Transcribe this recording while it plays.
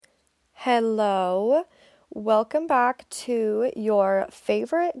Hello. Welcome back to your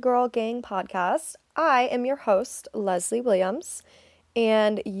favorite Girl Gang podcast. I am your host, Leslie Williams,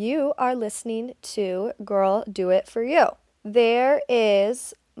 and you are listening to Girl Do It For You. There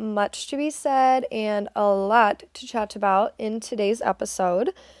is much to be said and a lot to chat about in today's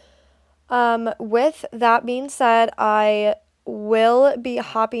episode. With that being said, I will be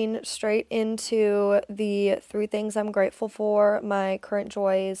hopping straight into the 3 things I'm grateful for, my current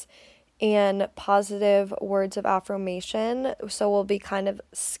joys, and positive words of affirmation. So we'll be kind of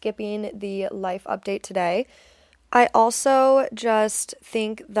skipping the life update today. I also just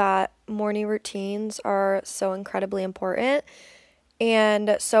think that morning routines are so incredibly important.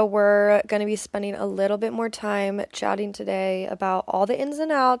 And so we're going to be spending a little bit more time chatting today about all the ins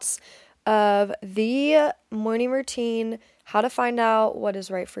and outs of the morning routine, how to find out what is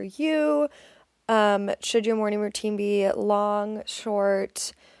right for you. Should your morning routine be long,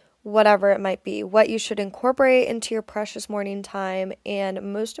 short, whatever it might be, what you should incorporate into your precious morning time,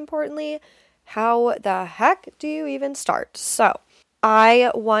 and most importantly, how the heck do you even start? So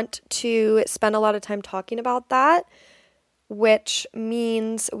I want to spend a lot of time talking about that, which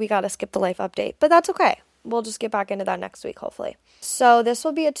means we got to skip the life update, but that's okay. We'll just get back into that next week, hopefully. So this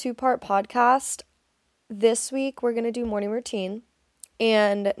will be a 2-part podcast. This week, we're going to do morning routine,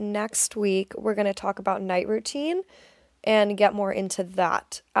 and next week, we're going to talk about night routine and get more into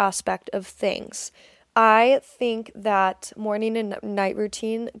that aspect of things. I think that morning and night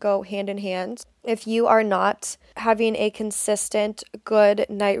routine go hand in hand. If you are not having a consistent, good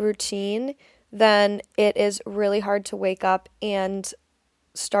night routine, then it is really hard to wake up and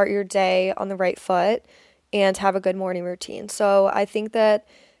start your day on the right foot and have a good morning routine. So I think that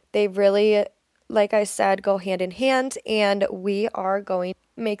they really, like I said, go hand in hand, and we are going to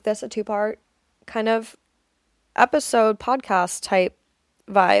make this a 2-part kind of episode podcast type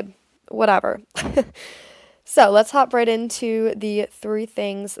vibe, whatever. So let's hop right into the 3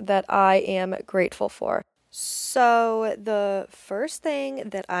 things that I am grateful for. So the first thing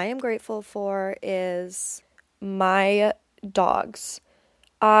that I am grateful for is my dogs.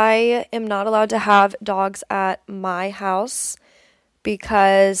 I am not allowed to have dogs at my house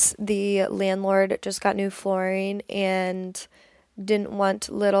because the landlord just got new flooring and didn't want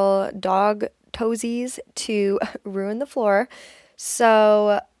little dog toesies to ruin the floor.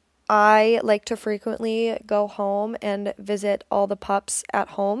 So I like to frequently go home and visit all the pups at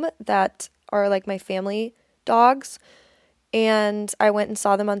home that are like my family dogs. And I went and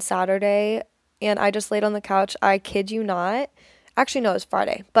saw them on Saturday, and I just laid on the couch. I kid you not. Actually, no, it was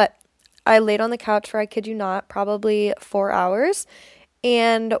Friday, but I laid on the couch for, I kid you not, probably 4 hours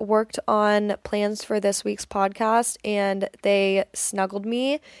and worked on plans for this week's podcast, and they snuggled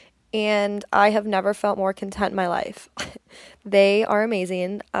me, and I have never felt more content in my life. They are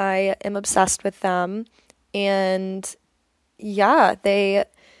amazing. I am obsessed with them, and yeah, they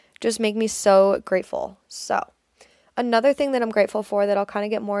just make me so grateful. So another thing that I'm grateful for that I'll kind of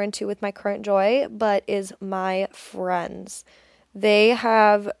get more into with my current joy, but is my friends. They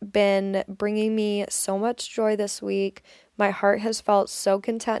have been bringing me so much joy this week. My heart has felt so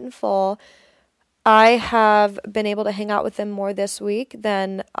content and full. I have been able to hang out with them more this week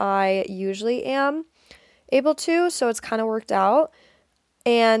than I usually am able to, so it's kind of worked out.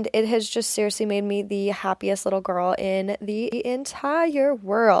 And it has just seriously made me the happiest little girl in the entire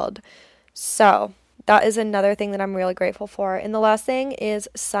world. So that is another thing that I'm really grateful for. And the last thing is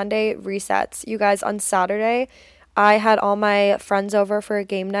Sunday resets. You guys, on Saturday, I had all my friends over for a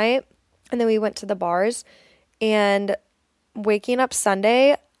game night, and then we went to the bars. And waking up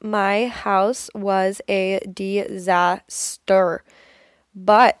Sunday, my house was a disaster.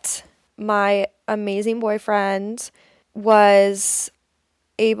 But my amazing boyfriend was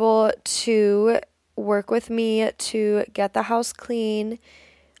able to work with me to get the house clean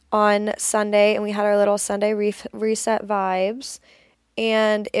on Sunday, and we had our little Sunday reset vibes,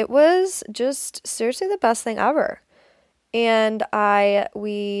 and it was just seriously the best thing ever. And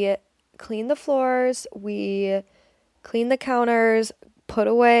we cleaned the floors, we cleaned the counters, put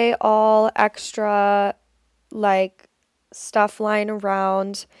away all extra like stuff lying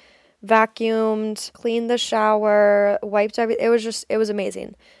around, vacuumed, cleaned the shower, wiped everything. It was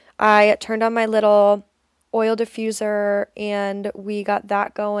amazing. I turned on my little oil diffuser, and we got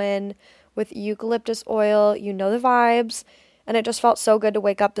that going with eucalyptus oil. You know the vibes. And it just felt so good to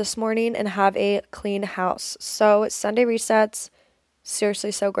wake up this morning and have a clean house. So Sunday resets,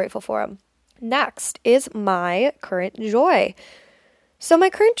 seriously so grateful for them. Next is my current joy. So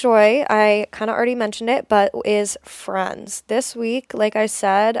my current joy, I kind of already mentioned it, but is friends. This week, like I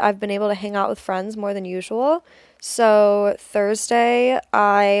said, I've been able to hang out with friends more than usual. So Thursday,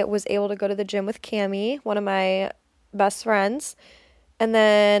 I was able to go to the gym with Cami, one of my best friends. And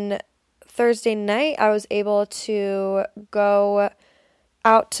then Thursday night, I was able to go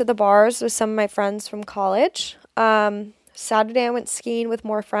out to the bars with some of my friends from college. Saturday, I went skiing with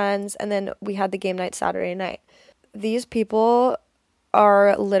more friends, and then we had the game night Saturday night. These people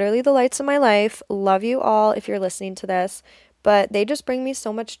are literally the lights of my life. Love you all if you're listening to this, but they just bring me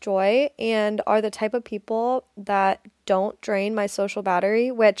so much joy and are the type of people that don't drain my social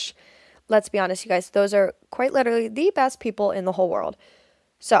battery, which, let's be honest, you guys, those are quite literally the best people in the whole world.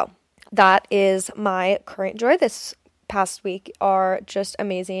 So that is my current joy this past week, are just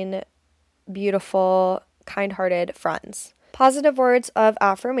amazing, beautiful, kind-hearted friends. Positive words of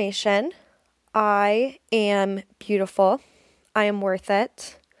affirmation. I am beautiful. I am worth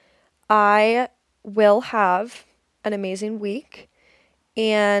it. I will have an amazing week,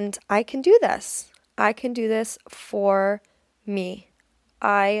 and I can do this. I can do this for me.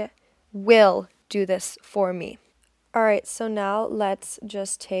 I will do this for me. All right, so now let's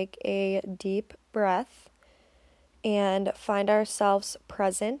just take a deep breath and find ourselves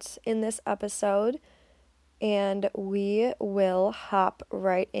present in this episode, and we will hop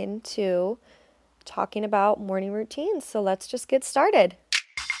right into talking about morning routines. So let's just get started.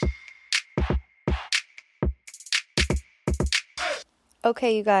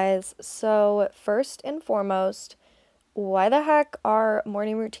 Okay, you guys, so first and foremost, why the heck are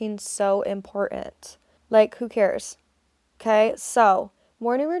morning routines so important? Like, who cares? Okay, so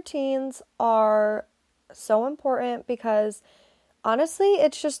morning routines are so important because honestly,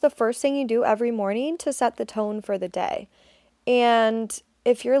 it's just the first thing you do every morning to set the tone for the day. And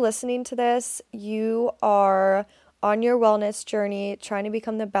if you're listening to this, you are on your wellness journey, trying to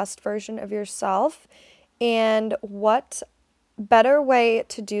become the best version of yourself. And what better way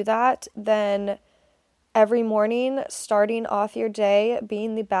to do that than every morning starting off your day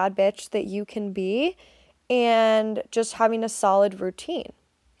being the bad bitch that you can be and just having a solid routine.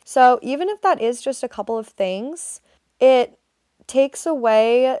 So even if that is just a couple of things, it takes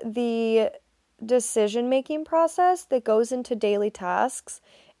away the decision-making process that goes into daily tasks.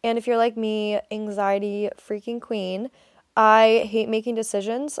 And if you're like me, anxiety freaking queen, I hate making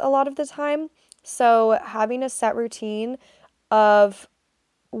decisions a lot of the time. So having a set routine of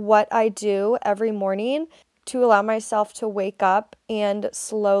what I do every morning to allow myself to wake up and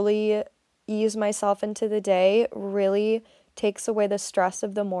slowly ease myself into the day really takes away the stress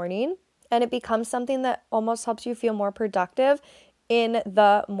of the morning, and it becomes something that almost helps you feel more productive in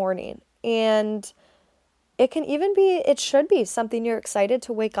the morning. And it should be something you're excited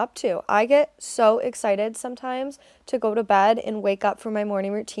to wake up to. I get so excited sometimes to go to bed and wake up for my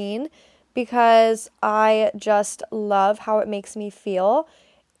morning routine because I just love how it makes me feel.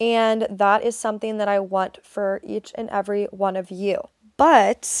 And that is something that I want for each and every one of you.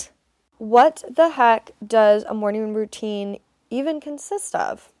 But what the heck does a morning routine even consist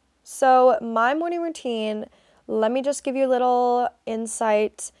of? So my morning routine, let me just give you a little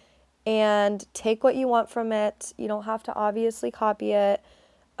insight and take what you want from it. You don't have to obviously copy it,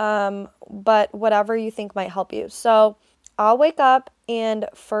 but whatever you think might help you. So I'll wake up, and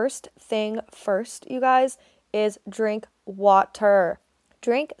first thing first, you guys, is drink water.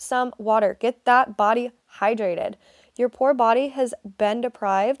 Drink some water. Get that body hydrated. Your poor body has been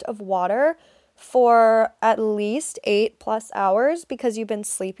deprived of water for at least 8+ hours because you've been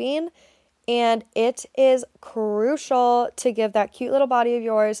sleeping. And it is crucial to give that cute little body of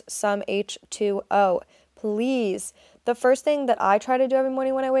yours some H2O. Please. The first thing that I try to do every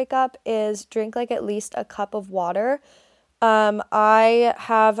morning when I wake up is drink like at least a cup of water. I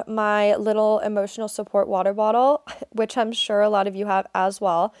have my little emotional support water bottle, which I'm sure a lot of you have as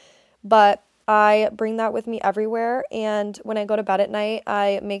well, but I bring that with me everywhere. And when I go to bed at night,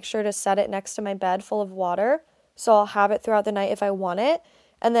 I make sure to set it next to my bed full of water. So I'll have it throughout the night if I want it.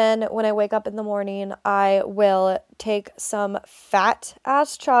 And then when I wake up in the morning, I will take some fat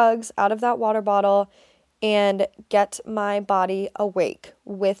ass chugs out of that water bottle and get my body awake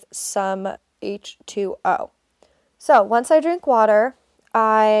with some H2O. So once I drink water,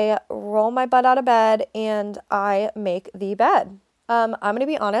 I roll my butt out of bed and I make the bed. I'm going to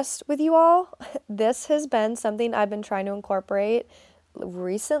be honest with you all. This has been something I've been trying to incorporate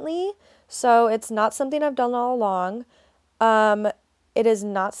recently. So it's not something I've done all along. It is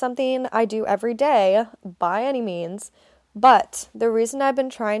not something I do every day by any means. But the reason I've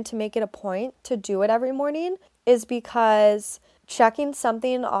been trying to make it a point to do it every morning is because checking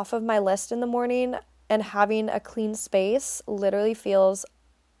something off of my list in the morning and having a clean space literally feels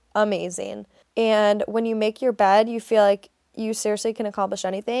amazing. And when you make your bed, you feel like you seriously can accomplish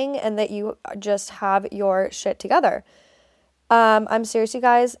anything and that you just have your shit together. I'm serious, you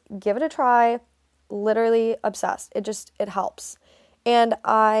guys, give it a try. Literally obsessed. It helps. And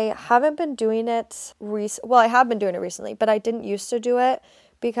I haven't been doing it I have been doing it recently, but I didn't used to do it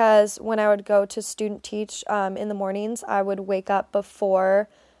because when I would go to student teach in the mornings, I would wake up before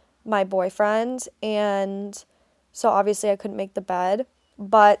my boyfriend, and so obviously I couldn't make the bed.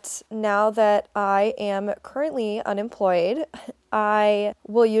 But now that I am currently unemployed, I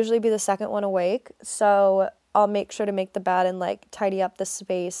will usually be the second one awake, so I'll make sure to make the bed and like tidy up the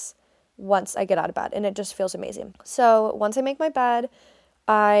space once I get out of bed, and it just feels amazing. So once I make my bed,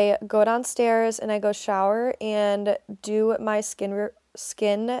 I go downstairs and I go shower and do my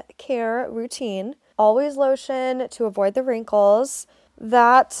skin care routine. Always lotion to avoid the wrinkles.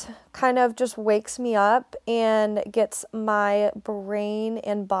 That kind of just wakes me up and gets my brain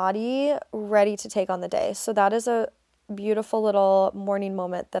and body ready to take on the day. So that is a beautiful little morning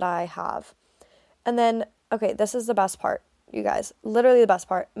moment that I have. And then, okay, this is the best part, you guys. Literally the best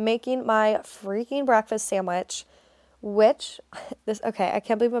part. Making my freaking breakfast sandwich, I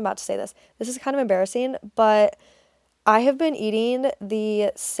can't believe I'm about to say this. This is kind of embarrassing, but I have been eating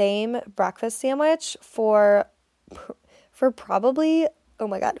the same breakfast sandwich for probably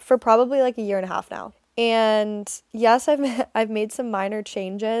like a year and a half now. And yes, I've made some minor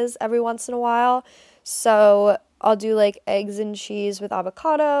changes every once in a while. So I'll do like eggs and cheese with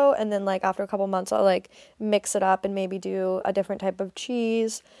avocado, and then like after a couple months I'll like mix it up and maybe do a different type of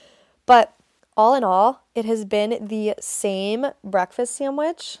cheese. But all in all, it has been the same breakfast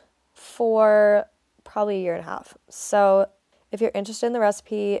sandwich for probably a year and a half. So if you're interested in the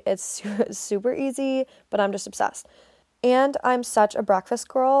recipe, it's super easy, but I'm just obsessed. And I'm such a breakfast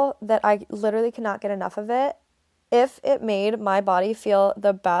girl that I literally cannot get enough of it. If it made my body feel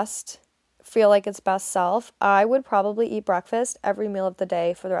like its best self, I would probably eat breakfast every meal of the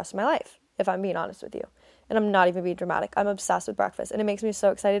day for the rest of my life, if I'm being honest with you. And I'm not even being dramatic. I'm obsessed with breakfast, and it makes me so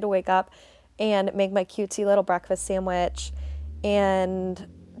excited to wake up and make my cutesy little breakfast sandwich and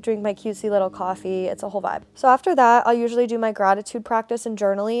drink my cutesy little coffee. It's a whole vibe. So after that, I'll usually do my gratitude practice and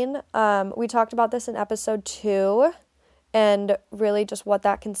journaling. We talked about this in episode 2 and really just what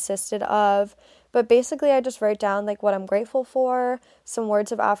that consisted of. But basically, I just write down like what I'm grateful for, some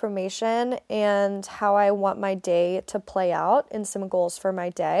words of affirmation, and how I want my day to play out, and some goals for my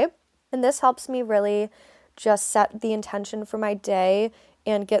day. And this helps me really just set the intention for my day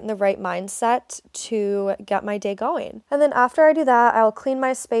and get in the right mindset to get my day going. And then after I do that, I'll clean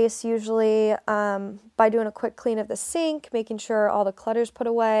my space usually by doing a quick clean of the sink, making sure all the clutter's put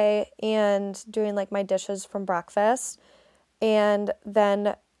away, and doing like my dishes from breakfast. And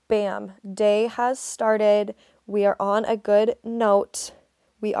then bam, day has started. We are on a good note.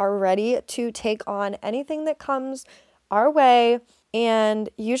 We are ready to take on anything that comes our way. And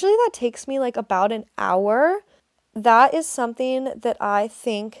usually that takes me like about an hour. That is something that I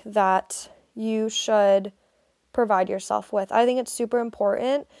think that you should provide yourself with. I think it's super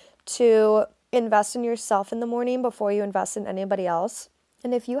important to invest in yourself in the morning before you invest in anybody else.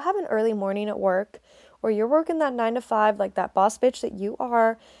 And if you have an early morning at work, or you're working that 9 to 5, like that boss bitch that you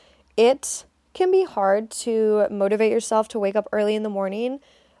are, it can be hard to motivate yourself to wake up early in the morning.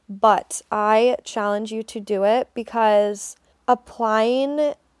 But I challenge you to do it, because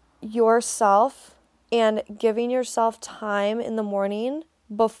applying yourself and giving yourself time in the morning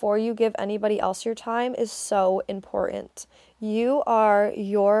before you give anybody else your time is so important. You are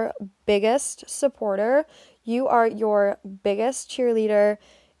your biggest supporter. You are your biggest cheerleader,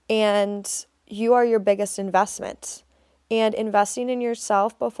 and you are your biggest investment. And investing in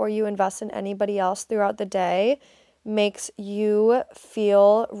yourself before you invest in anybody else throughout the day makes you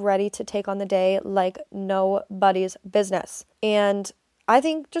feel ready to take on the day like nobody's business. And I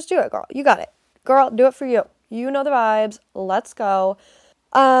think just do it, girl. You got it. Girl, do it for you. You know the vibes. Let's go.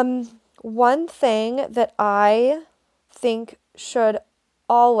 One thing that I think should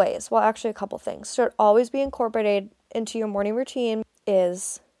always, well, actually a couple things, should always be incorporated into your morning routine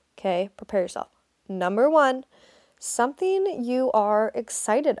is, okay, prepare yourself. Number 1, something you are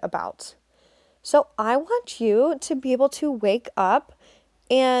excited about. So I want you to be able to wake up,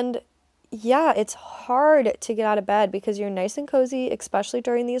 and yeah, it's hard to get out of bed because you're nice and cozy, especially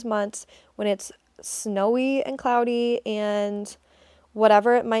during these months when it's snowy and cloudy and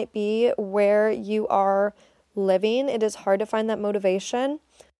whatever it might be where you are living. It is hard to find that motivation,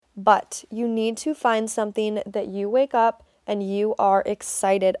 but you need to find something that you wake up and you are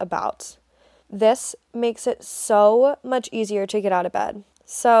excited about. This makes it so much easier to get out of bed.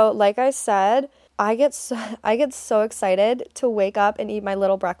 So like I said, I get so excited to wake up and eat my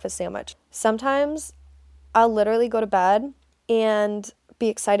little breakfast sandwich. Sometimes I'll literally go to bed and be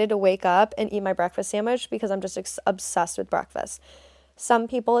excited to wake up and eat my breakfast sandwich because I'm just obsessed with breakfast. Some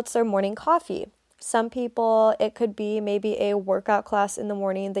people, it's their morning coffee. Some people, it could be maybe a workout class in the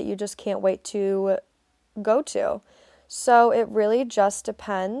morning that you just can't wait to go to. So it really just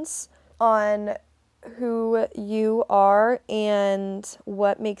depends on who you are and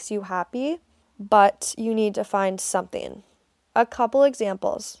what makes you happy, but you need to find something. A couple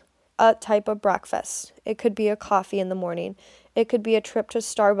examples. A type of breakfast. It could be a coffee in the morning. It could be a trip to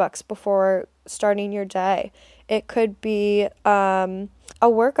Starbucks before starting your day. It could be a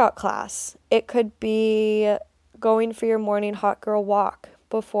workout class. It could be going for your morning hot girl walk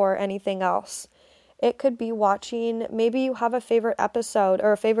before anything else. It could be watching, maybe you have a favorite episode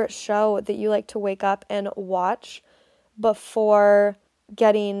or a favorite show that you like to wake up and watch before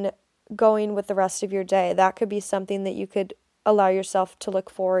getting going with the rest of your day. That could be something that you could allow yourself to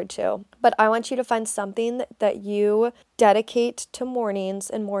look forward to. But I want you to find something that you dedicate to mornings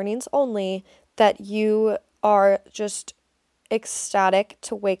and mornings only, that you are just ecstatic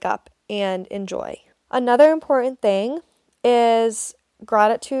to wake up and enjoy. Another important thing is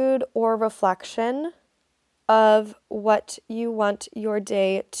gratitude or reflection of what you want your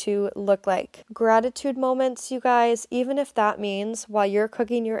day to look like. Gratitude moments, you guys, even if that means while you're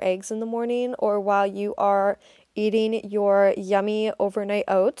cooking your eggs in the morning or while you are eating your yummy overnight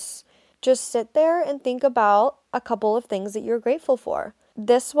oats, just sit there and think about a couple of things that you're grateful for.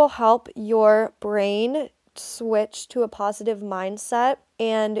 This will help your brain switch to a positive mindset,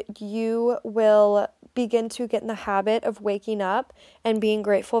 and you will begin to get in the habit of waking up and being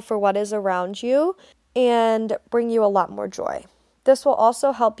grateful for what is around you and bring you a lot more joy. This will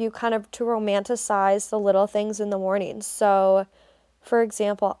also help you kind of to romanticize the little things in the morning. So, for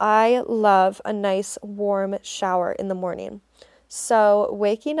example, I love a nice warm shower in the morning. So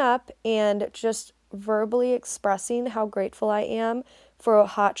waking up and just verbally expressing how grateful I am for a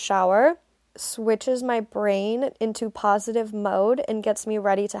hot shower switches my brain into positive mode and gets me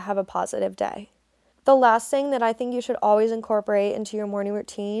ready to have a positive day. The last thing that I think you should always incorporate into your morning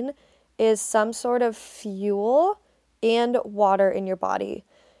routine is some sort of fuel and water in your body.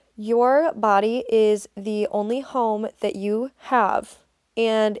 Your body is the only home that you have,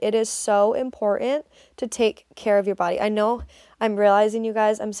 and it is so important to take care of your body. I know I'm realizing, you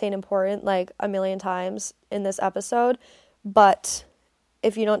guys, I'm saying important like a million times in this episode, but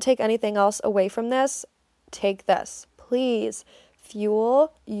if you don't take anything else away from this, take this. Please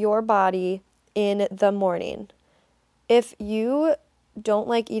fuel your body in the morning. If you don't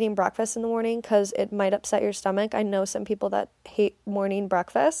like eating breakfast in the morning because it might upset your stomach, I know some people that hate morning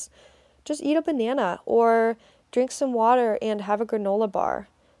breakfast, just eat a banana or drink some water and have a granola bar.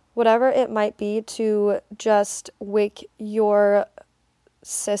 Whatever it might be to just wake your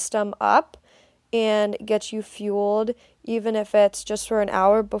system up and get you fueled, even if it's just for an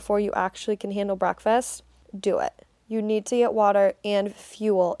hour before you actually can handle breakfast, do it. You need to get water and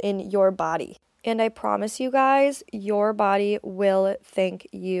fuel in your body. And I promise you guys, your body will thank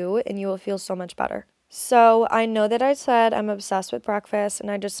you and you will feel so much better. So I know that I said I'm obsessed with breakfast and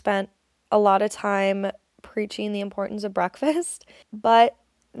I just spent a lot of time preaching the importance of breakfast, but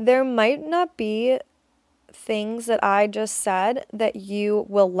there might not be things that I just said that you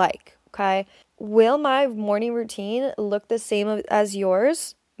will like, okay? Will my morning routine look the same as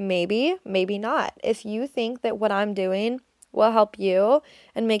yours? Maybe, maybe not. If you think that what I'm doing will help you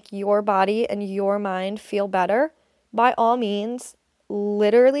and make your body and your mind feel better, by all means,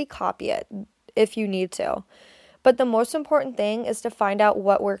 literally copy it if you need to. But the most important thing is to find out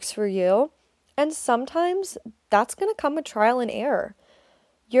what works for you. And sometimes that's going to come with trial and error.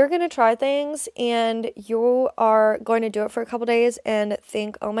 You're going to try things and you are going to do it for a couple days and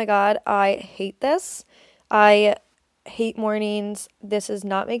think, oh my God, I hate this. I hate mornings. This is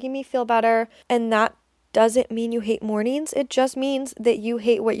not making me feel better. And that doesn't mean you hate mornings. It just means that you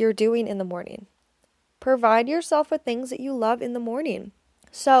hate what you're doing in the morning. Provide yourself with things that you love in the morning.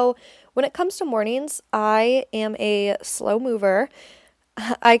 So when it comes to mornings, I am a slow mover.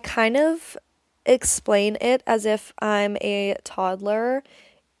 I kind of explain it as if I'm a toddler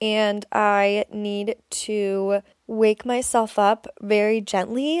and I need to wake myself up very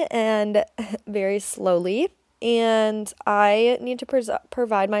gently and very slowly. And I need to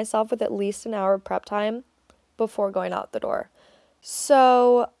provide myself with at least an hour of prep time before going out the door.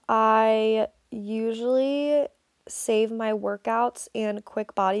 So I usually save my workouts and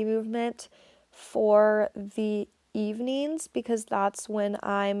quick body movement for the evenings because that's when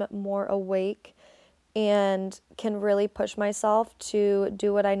I'm more awake and can really push myself to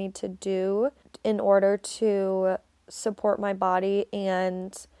do what I need to do in order to support my body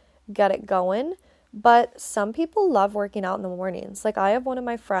and get it going But some people love working out in the mornings. Like, I have one of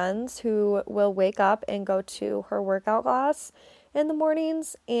my friends who will wake up and go to her workout class in the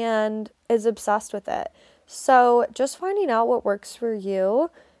mornings and is obsessed with it. So just finding out what works for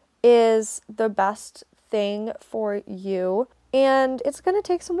you is the best thing for you. And it's going to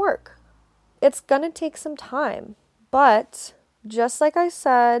take some work. It's going to take some time. But just like I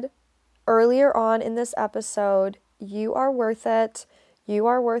said earlier on in this episode, you are worth it. You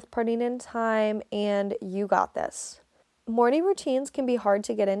are worth putting in time, and you got this. Morning routines can be hard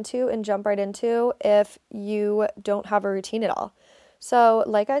to get into and jump right into if you don't have a routine at all. So,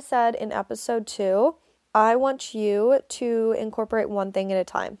 like I said in episode 2, I want you to incorporate one thing at a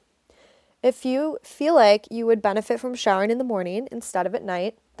time. If you feel like you would benefit from showering in the morning instead of at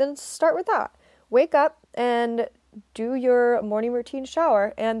night, then start with that. Wake up and do your morning routine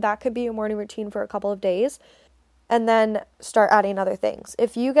shower, and that could be your morning routine for a couple of days, and then start adding other things.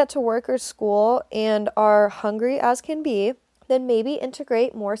 If you get to work or school and are hungry as can be, then maybe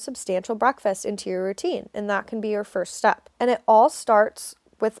integrate more substantial breakfast into your routine, and that can be your first step. And it all starts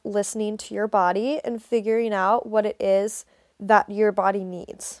with listening to your body and figuring out what it is that your body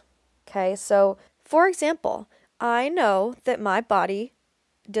needs. Okay, so for example, I know that my body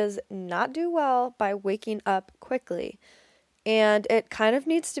does not do well by waking up quickly. And it kind of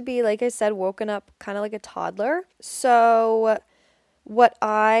needs to be, like I said, woken up kind of like a toddler. So what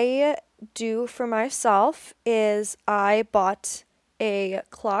I do for myself is I bought a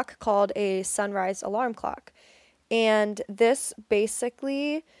clock called a sunrise alarm clock. And this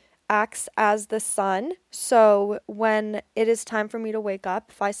basically acts as the sun. So when it is time for me to wake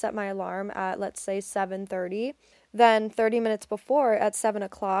up, if I set my alarm at, let's say, 7:30, then 30 minutes before at 7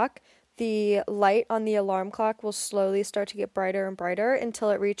 o'clock, the light on the alarm clock will slowly start to get brighter and brighter until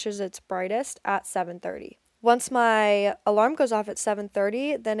it reaches its brightest at 7:30. Once my alarm goes off at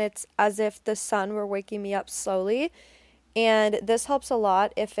 7:30, then it's as if the sun were waking me up slowly. And this helps a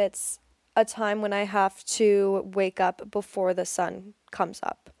lot if it's a time when I have to wake up before the sun comes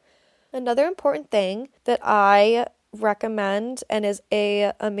up. Another important thing that I recommend and is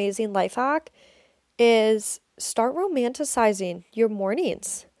a amazing life hack is start romanticizing your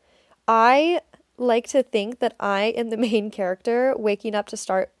mornings. I like to think that I am the main character waking up to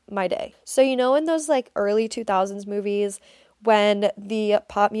start my day. So, you know, in those like early 2000s movies when the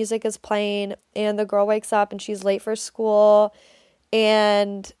pop music is playing and the girl wakes up and she's late for school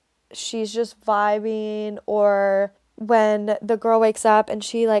and she's just vibing, or when the girl wakes up and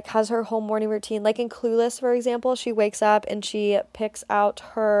she like has her whole morning routine, like in Clueless, for example, she wakes up and she picks out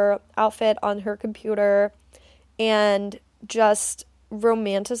her outfit on her computer and just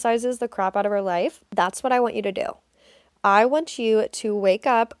romanticizes the crap out of her life. That's what I want you to do. I want you to wake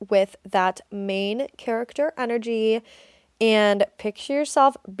up with that main character energy and picture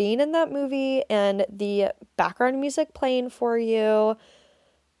yourself being in that movie and the background music playing for you.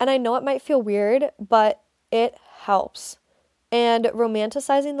 And I know it might feel weird, but it helps. And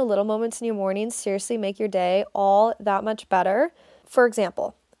romanticizing the little moments in your mornings seriously make your day all that much better. For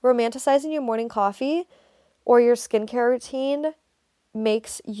example, romanticizing your morning coffee or your skincare routine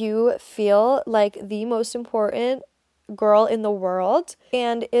makes you feel like the most important girl in the world.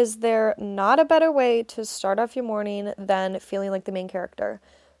 And is there not a better way to start off your morning than feeling like the main character?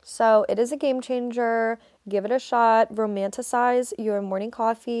 So it is a game changer. Give it a shot. Romanticize your morning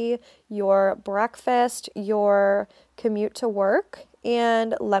coffee, your breakfast, your commute to work,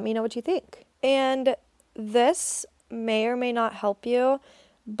 and let me know what you think. And this may or may not help you,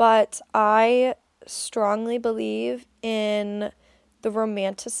 but I strongly believe in the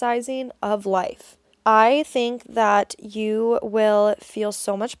romanticizing of life. I think that you will feel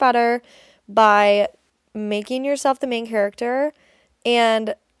so much better by making yourself the main character.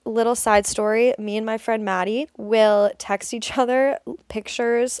 And little side story, me and my friend Maddie will text each other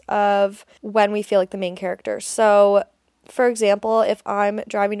pictures of when we feel like the main character. So, for example, if I'm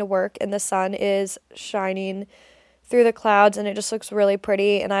driving to work and the sun is shining through the clouds and it just looks really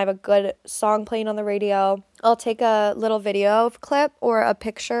pretty and I have a good song playing on the radio, I'll take a little video clip or a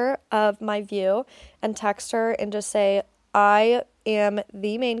picture of my view and text her and just say, I am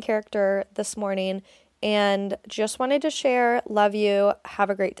the main character this morning and just wanted to share, love you, have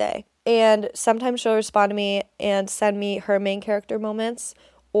a great day. And sometimes she'll respond to me and send me her main character moments,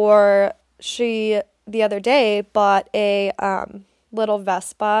 or she the other day bought a little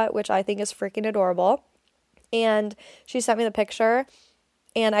Vespa, which I think is freaking adorable. And she sent me the picture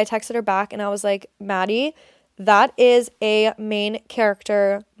and I texted her back and I was like, Maddie, that is a main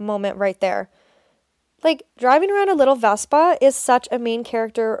character moment right there. Like, driving around a little Vespa is such a main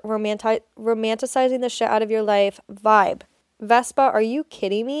character romanticizing the shit out of your life vibe. Vespa, are you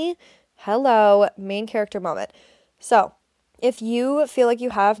kidding me? Hello, main character moment. So, if you feel like you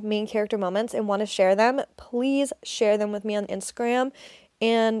have main character moments and want to share them, please share them with me on Instagram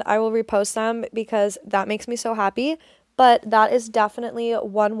and I will repost them because that makes me so happy. But that is definitely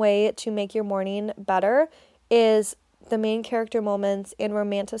one way to make your morning better, is the main character moments and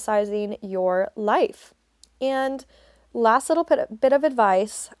romanticizing your life. And last little bit of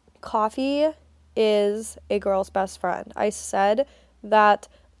advice, coffee is a girl's best friend. I said that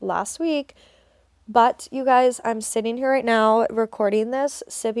last week, but you guys, I'm sitting here right now recording this,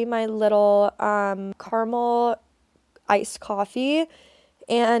 sipping my little caramel iced coffee,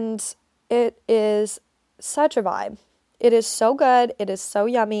 and it is such a vibe. It is so good. It is so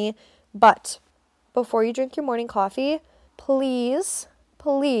yummy. But before you drink your morning coffee, please,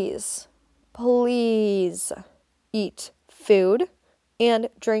 please, please eat food and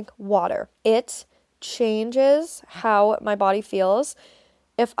drink water. It changes how my body feels.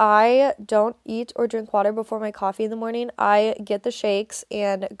 If I don't eat or drink water before my coffee in the morning, I get the shakes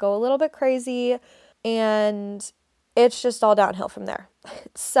and go a little bit crazy, and it's just all downhill from there.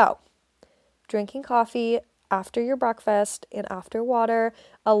 So, drinking coffee after your breakfast and after water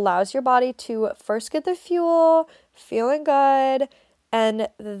allows your body to first get the fuel, feeling good, and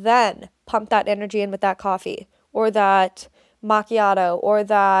then pump that energy in with that coffee or that macchiato or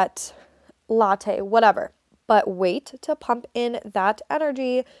that latte, whatever. But wait to pump in that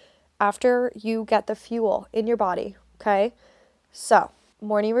energy after you get the fuel in your body, okay? So,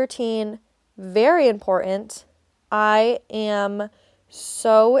 morning routine, very important. I am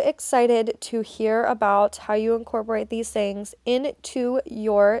so excited to hear about how you incorporate these things into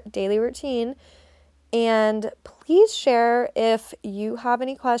your daily routine. And please share if you have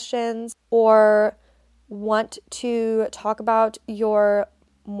any questions or want to talk about your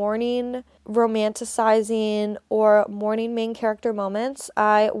morning romanticizing or morning main character moments.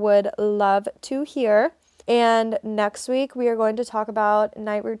 I would love to hear. And next week we are going to talk about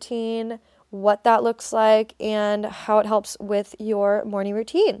night routine, what that looks like, and how it helps with your morning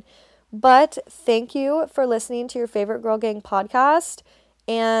routine. But thank you for listening to your favorite Girl Gang podcast,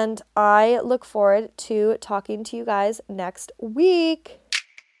 and I look forward to talking to you guys next week.